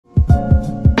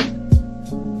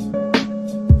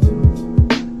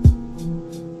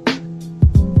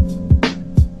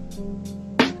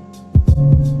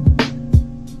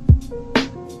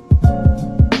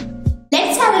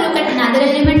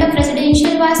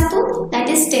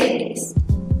is staircase.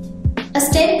 A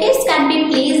staircase can be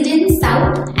placed in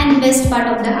south and west part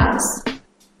of the house.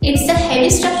 It's the heavy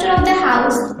structure of the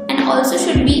house and also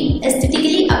should be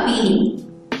aesthetically appealing.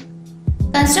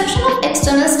 Construction of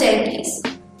external staircase.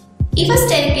 If a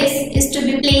staircase is to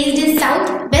be placed in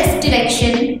south-west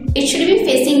direction, it should be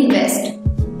facing west.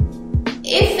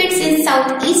 If it's in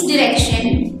southeast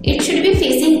direction, it should be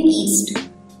facing east.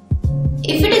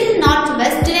 If it is in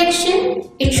northwest direction,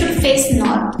 it should face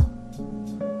north.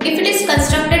 If it is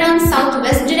constructed on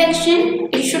southwest direction,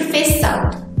 it should face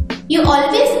south. You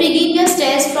always begin your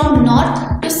stairs from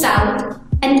north to south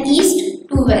and east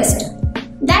to west.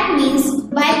 That means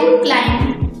while you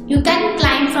climb, you can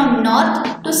climb from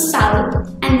north to south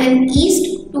and then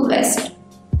east to west.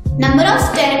 Number of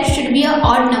stairs should be an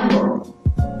odd number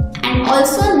and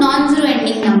also a non-zero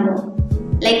ending number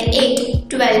like 8,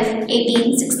 12,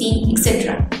 18, 16,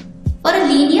 etc. For a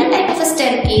linear type of a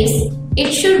staircase,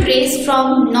 it should raise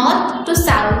from north to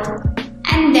south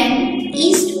and then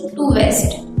east to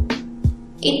west.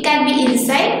 It can be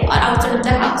inside or outside of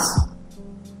the house.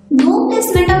 No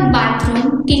placement of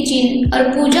bathroom, kitchen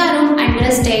or puja room under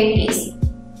a staircase.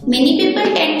 Many people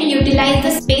tend to utilize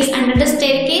the space under the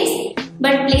staircase,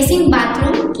 but placing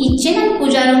bathroom, kitchen and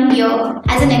puja room here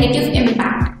has a negative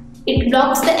impact. It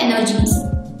blocks the energies.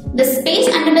 The space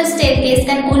under the staircase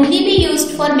can only be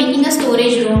used for making a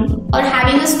storage room or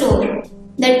having a store.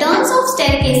 The turns of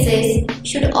staircases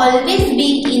should always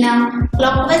be in a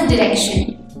clockwise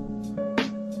direction.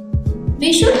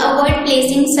 We should avoid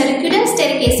placing circular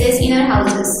staircases in our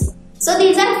houses. So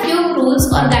these are few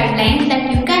rules or guidelines that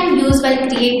you can use while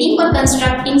creating or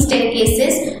constructing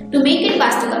staircases to make it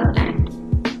Vastu compliant.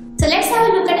 So let's have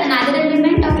a look at another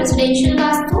element of residential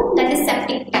Vastu, that is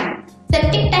septic tank.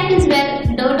 Septic tank is where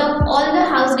dirt of all the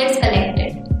house gets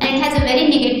collected and it has a very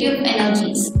negative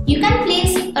energies. You can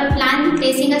place or plan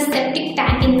placing a septic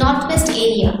tank in northwest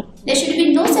area. There should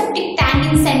be no septic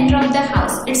tank in center of the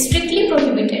house. It's strictly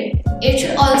prohibited. It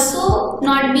should also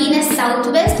not be in a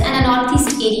southwest and a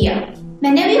northeast area.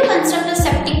 Whenever you construct a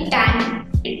septic tank,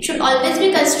 it should always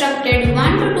be constructed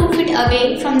 1 to 2 feet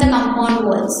away from the compound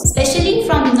walls, especially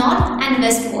from north and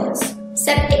west walls.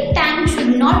 Septic tank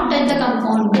should not touch the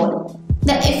compound wall.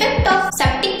 The effect of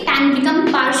septic tank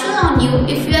becomes partial on you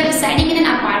if you are residing in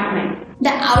an apartment.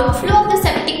 The outflow of the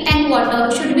septic tank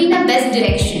water should be in the west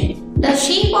direction. The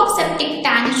shape of septic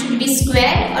tank should be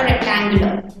square or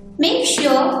rectangular. Make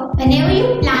sure whenever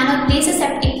you plan or place a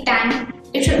septic tank,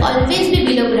 it should always be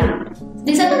below ground.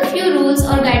 These are the few rules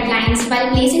or guidelines while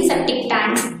placing septic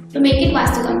tanks to make it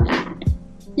Vastu compliant.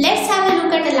 Let's have a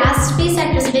look at the last phase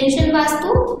at residential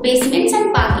Vastu, basements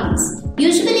and parkings.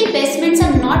 Usually basements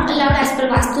are not allowed as per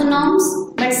Vastu norms,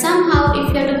 but somehow if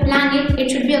you have to plan it,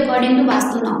 it should be according to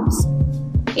Vastu norms.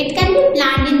 It can be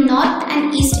planned in north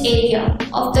and east area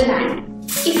of the land.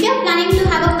 If you are planning to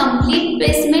have a complete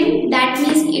basement, that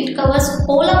means it covers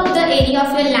whole of the area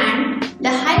of your land. The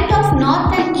height of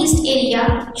north and east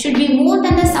area should be more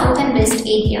than the south and west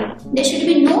area. There should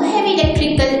be no heavy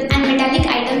electrical and metallic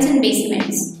items in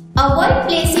basements. Avoid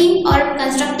placing or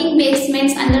constructing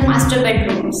basements under master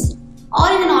bedrooms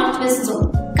or in the northwest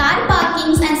zone. Car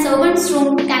parkings and servants'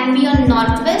 room can be on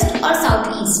northwest or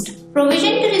southeast.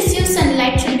 Provision to receive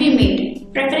sunlight should be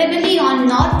made, preferably on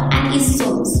north and east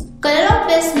zones. Color of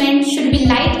basement should be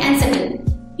light and subtle.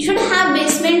 You should have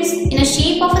basements in a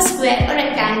shape of a square or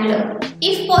rectangular.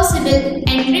 If possible,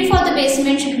 entry for the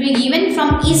basement should be given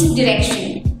from east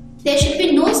direction. There should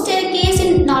be no staircase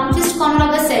in northeast corner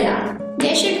of the cellar.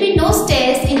 There should be no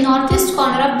stairs in northeast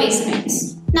corner of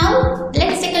basements. Now,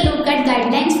 let's take a look at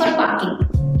guidelines for parking.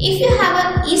 If you have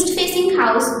an east facing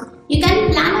house, you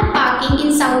can plan a parking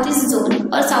in southeast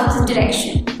zone or southeast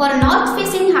direction. For a north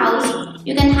facing house,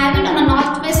 you can have it on a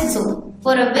northwest zone.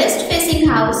 For a west facing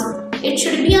house, it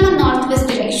should be on a northwest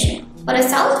direction. For a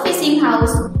south facing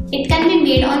house, it can be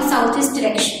made on southeast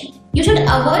direction. You should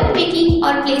avoid making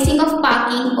or placing of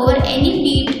parking over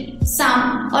any paved,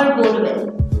 sump or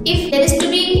borewell. If there is to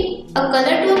be a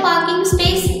color to a parking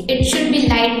space, it should be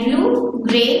light blue,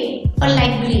 grey or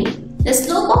light green. The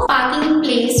slope of parking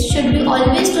place should be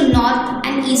always to north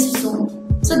and east zone.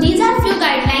 So these are few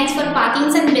guidelines for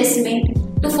parkings and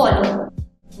basement to follow.